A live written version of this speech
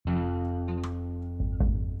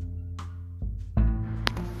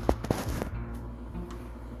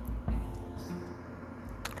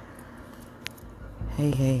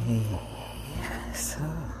Hey. So,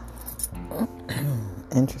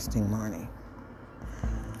 interesting morning.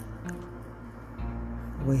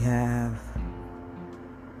 We have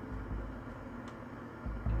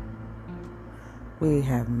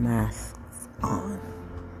masks on.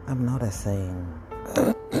 I'm noticing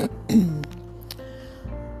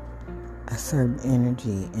a certain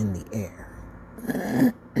energy in the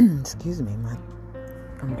air. Excuse me,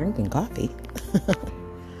 I'm drinking coffee.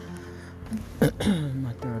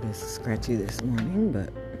 My throat is scratchy this morning,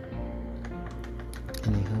 but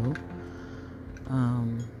anywho, I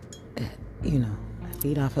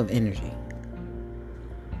feed off of energy.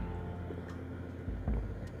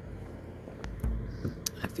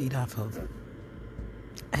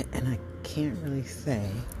 And I can't really say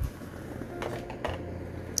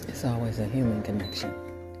it's always a human connection.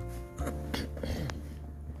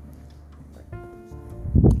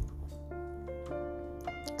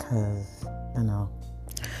 Because,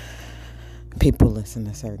 people listen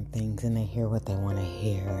to certain things and they hear what they want to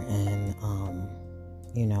hear. And,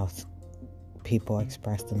 people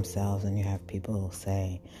express themselves and you have people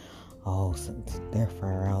say, oh, since they're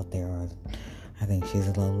far out there, or I think she's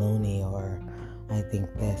a little loony, or I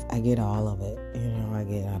think this. I get all of it.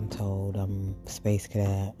 I'm told I'm space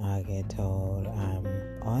cadet. I get told I'm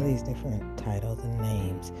all these different titles and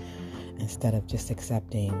names instead of just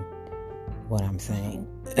accepting what I'm saying.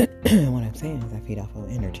 What I'm saying is I feed off of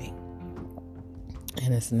energy.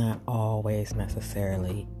 And it's not always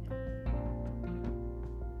necessarily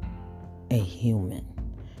a human,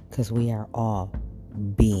 because we are all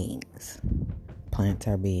beings. Plants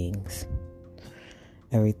are beings.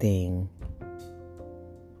 Everything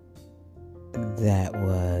that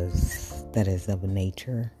is of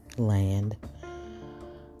nature, land,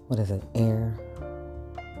 what is it, air,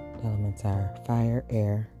 the elements are fire,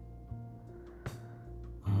 air,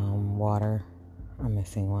 water, I'm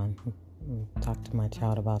missing one, talk to my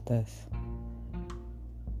child about this,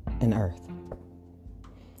 and earth.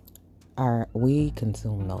 We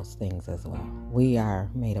consume those things as well. We are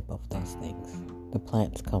made up of those things. The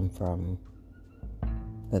plants come from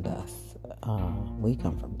the dust. We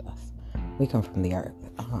come from dust. We come from the earth.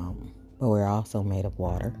 But we're also made of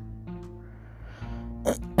water.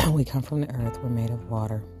 We come from the earth. We're made of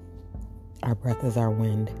water. Our breath is our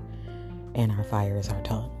wind, and our fire is our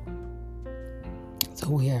tongue. So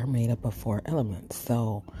we are made up of 4 elements.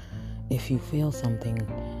 So if you feel something,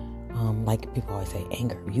 like people always say,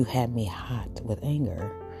 anger, you had me hot with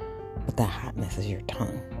anger, but that hotness is your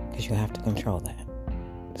tongue, because you have to control that.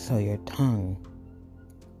 So your tongue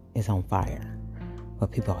is on fire.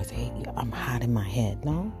 But people always say, hey, I'm hot in my head.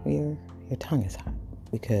 No, your tongue is hot,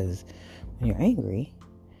 because when you're angry,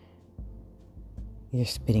 you're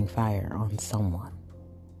spitting fire on someone,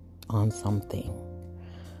 on something.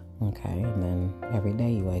 Okay, and then every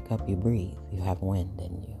day you wake up, you breathe, you have wind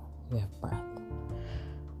in you, you have breath.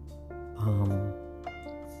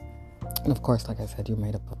 And of course, like I said, you're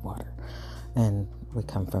made up of water, and we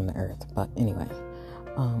come from the earth. But anyway,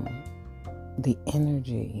 the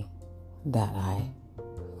energy that I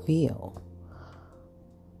feel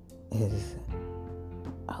is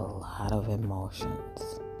a lot of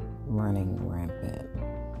emotions running rampant.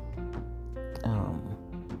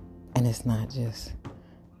 And it's not just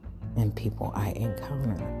in people I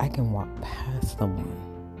encounter. I can walk past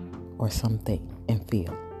someone or something and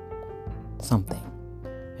feel something.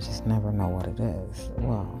 I just never know what it is.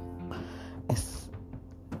 Well, it's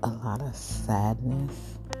a lot of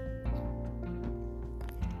sadness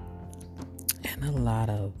and a lot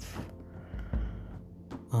of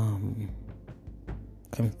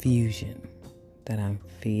confusion that I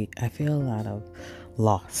feel a lot of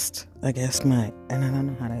lost. I guess and I don't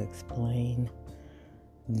know how to explain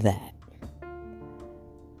that,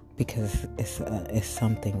 because it's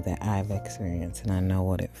something that I've experienced and I know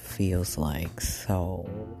what it feels like. So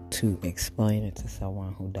to explain it to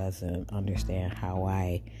someone who doesn't understand how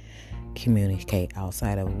I communicate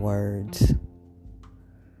outside of words,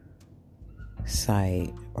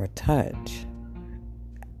 sight, or touch,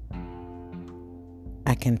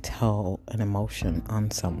 I can tell an emotion on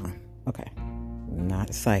someone. Okay,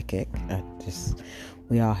 not psychic.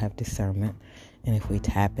 We all have discernment. And if we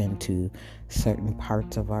tap into certain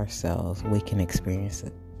parts of ourselves, we can experience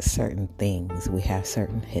certain things. We have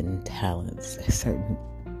certain hidden talents, certain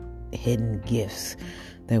hidden gifts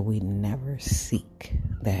that we never seek.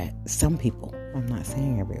 That some people, I'm not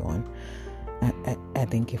saying everyone, I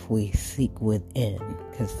think if we seek within,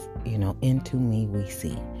 because, into me we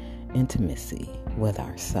see intimacy with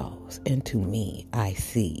ourselves. Into me, I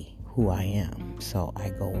see who I am. So I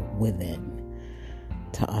go within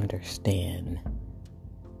to understand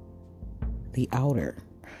the outer,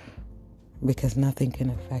 because nothing can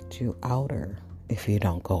affect you outer if you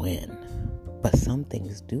don't go in. But some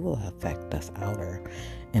things do affect us outer,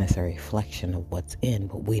 and it's a reflection of what's in,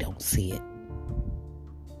 but we don't see it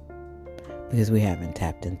because we haven't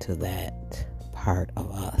tapped into that part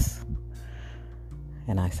of us.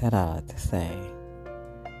 And I said to say,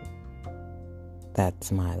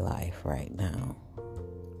 that's my life right now.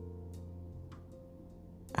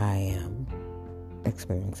 I am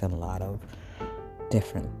experiencing a lot of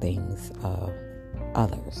different things of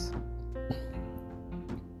others.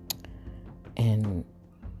 And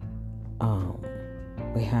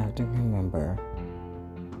we have to remember,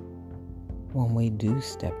 when we do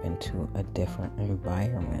step into a different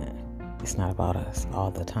environment, it's not about us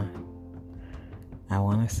all the time. I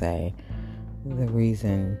want to say the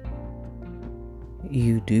reason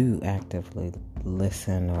you do actively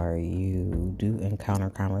listen or you do encounter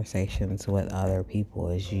conversations with other people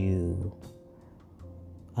is you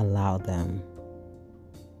allow them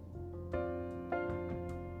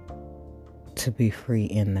to be free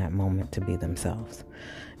in that moment, to be themselves.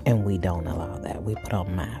 And we don't allow that. We put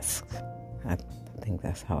on masks. I think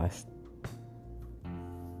that's how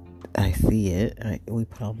I see it. We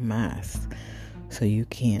put on masks so you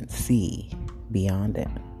can't see beyond it.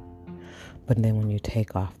 But then when you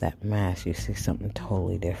take off that mask, you see something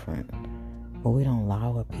totally different. But we don't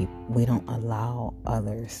allow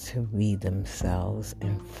others to be themselves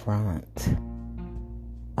in front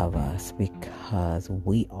of us, because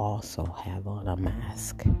we also have on a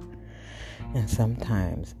mask. And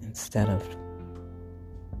sometimes, instead of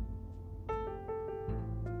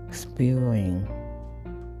spewing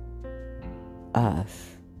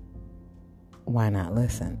us, why not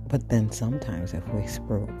listen? But then sometimes if we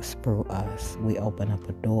sprue us, we open up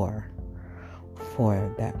a door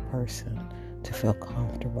for that person to feel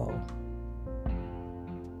comfortable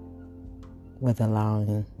with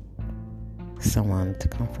allowing someone to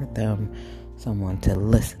comfort them, someone to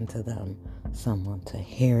listen to them, someone to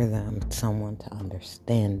hear them, someone to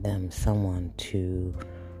understand them, someone to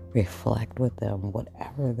reflect with them,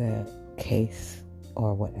 whatever the case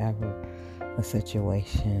or whatever the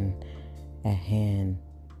situation at hand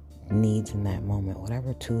needs in that moment,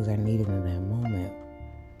 whatever tools are needed in that moment.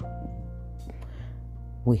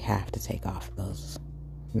 We have to take off those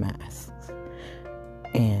masks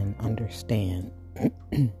and understand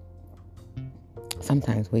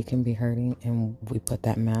sometimes we can be hurting and we put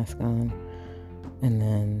that mask on, and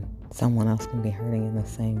then someone else can be hurting in the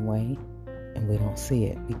same way and we don't see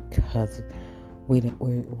it because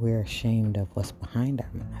we're ashamed of what's behind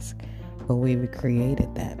our mask. But we've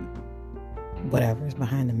created that. Whatever's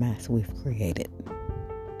behind the mask, we've created.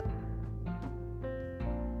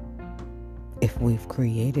 If we've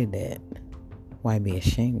created it, why be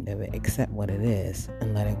ashamed of it? Accept what it is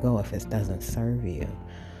and let it go if it doesn't serve you.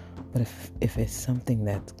 But if it's something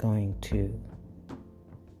that's going to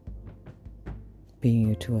bring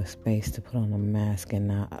you to a space to put on a mask and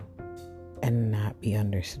not be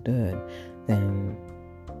understood, then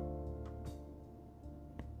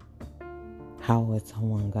how is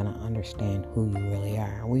someone going to understand who you really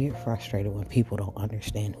are? We get frustrated when people don't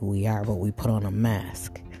understand who we are, but we put on a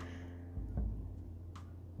mask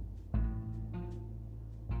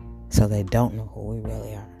so they don't know who we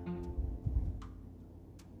really are.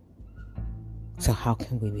 So how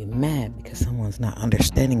can we be mad because someone's not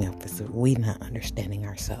understanding us if we're not understanding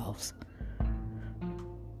ourselves?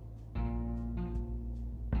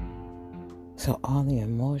 So all the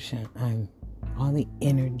emotion, all the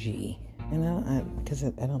energy, because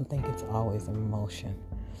I don't think it's always emotion.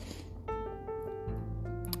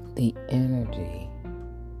 The energy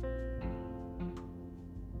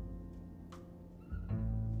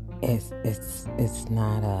it's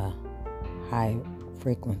not a high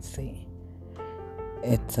frequency.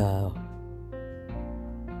 The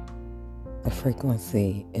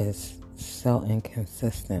frequency is so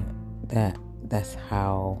inconsistent that's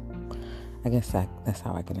how I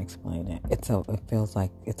can explain it. It feels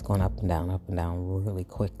like it's going up and down really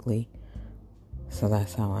quickly. So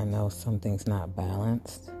that's how I know something's not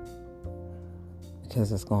balanced,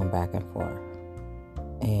 because it's going back and forth.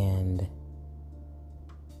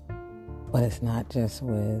 But it's not just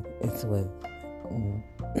it's with, and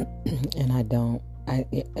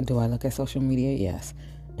do I look at social media? Yes.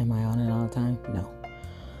 Am I on it all the time? No.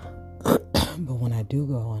 But when I do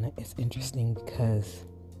go on it, it's interesting because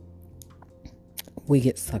we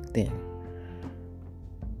get sucked in.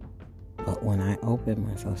 But when I open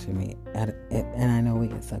my social media, and I know we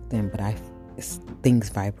get sucked in, but things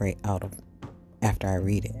vibrate out of after I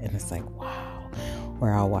read it, and it's like, wow.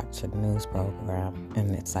 Or I'll watch a news program,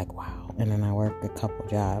 and it's like, wow. and then I work a couple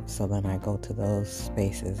jobs, so then I go to those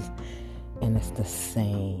spaces and it's the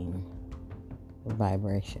same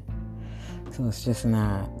vibration. So it's just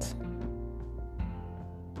not,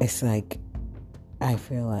 it's like, I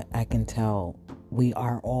feel like I can tell we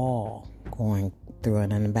are all going through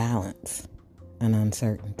an imbalance, an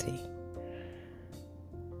uncertainty.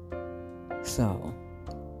 So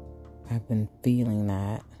I've been feeling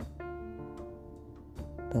that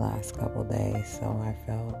the last couple days, so I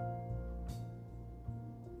felt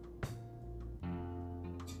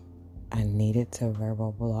I needed to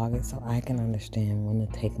verbal blog it so I can understand when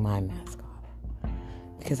to take my mask off,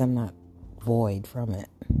 because I'm not void from it.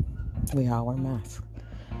 We all wear masks.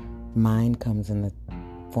 Mine comes in the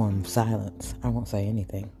form of silence. I won't say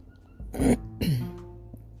anything.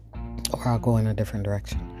 Or I'll go in a different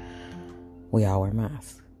direction. We all wear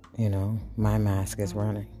masks. My mask is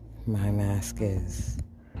running. My mask is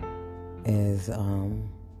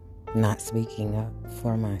not speaking up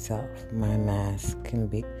for myself. My mask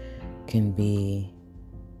can be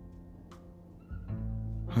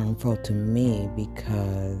harmful to me,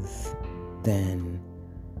 because then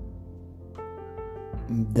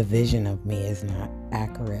the vision of me is not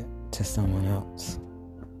accurate to someone else,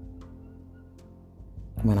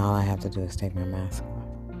 when all I have to do is take my mask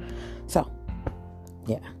off. So,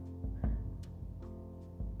 yeah.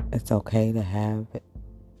 It's okay to have it.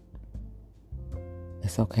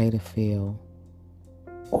 It's okay to feel,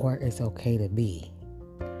 or it's okay to be.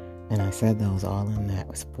 And I said those all in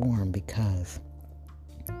that form because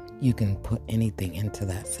you can put anything into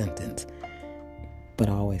that sentence, but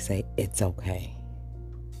always say it's okay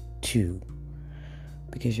to,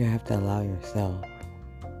 because you have to allow yourself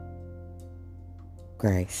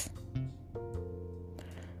grace.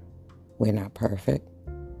 We're not perfect.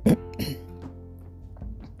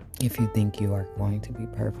 If you think you are going to be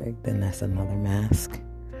perfect, then that's another mask.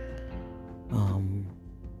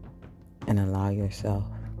 And allow yourself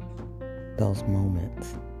those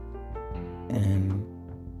moments and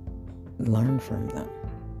learn from them.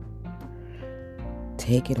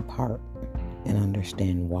 Take it apart and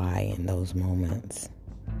understand why in those moments.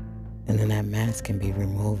 And then that mask can be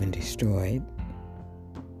removed and destroyed.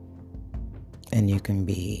 And you can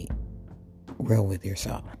be real with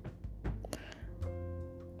yourself.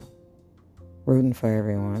 Rooting for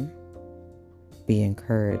everyone. Be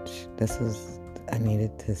encouraged. I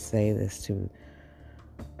needed to say this too,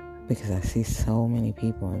 because I see so many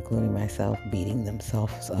people, including myself, beating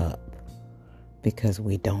themselves up because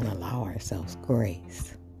we don't allow ourselves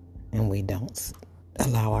grace, and we don't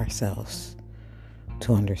allow ourselves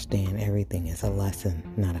to understand everything is a lesson,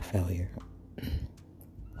 not a failure.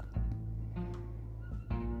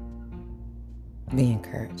 Be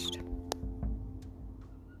encouraged.